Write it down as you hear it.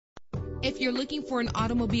If you're looking for an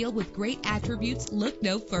automobile with great attributes, look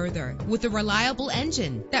no further. With a reliable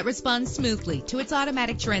engine that responds smoothly to its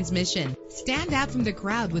automatic transmission, stand out from the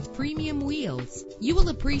crowd with premium wheels. You will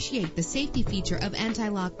appreciate the safety feature of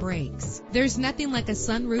anti-lock brakes. There's nothing like a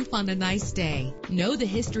sunroof on a nice day. Know the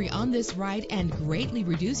history on this ride and greatly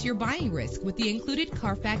reduce your buying risk with the included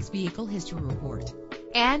Carfax Vehicle History Report.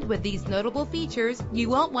 And with these notable features, you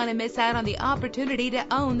won't want to miss out on the opportunity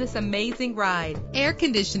to own this amazing ride. Air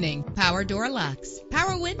conditioning, power door locks,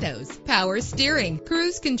 power windows, power steering,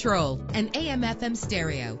 cruise control, an AM/FM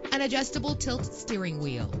stereo, an adjustable tilt steering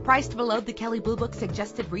wheel. Priced below the Kelley Blue Book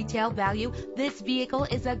suggested retail value, this vehicle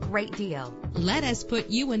is a great deal. Let us put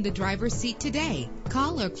you in the driver's seat today.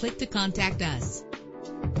 Call or click to contact us.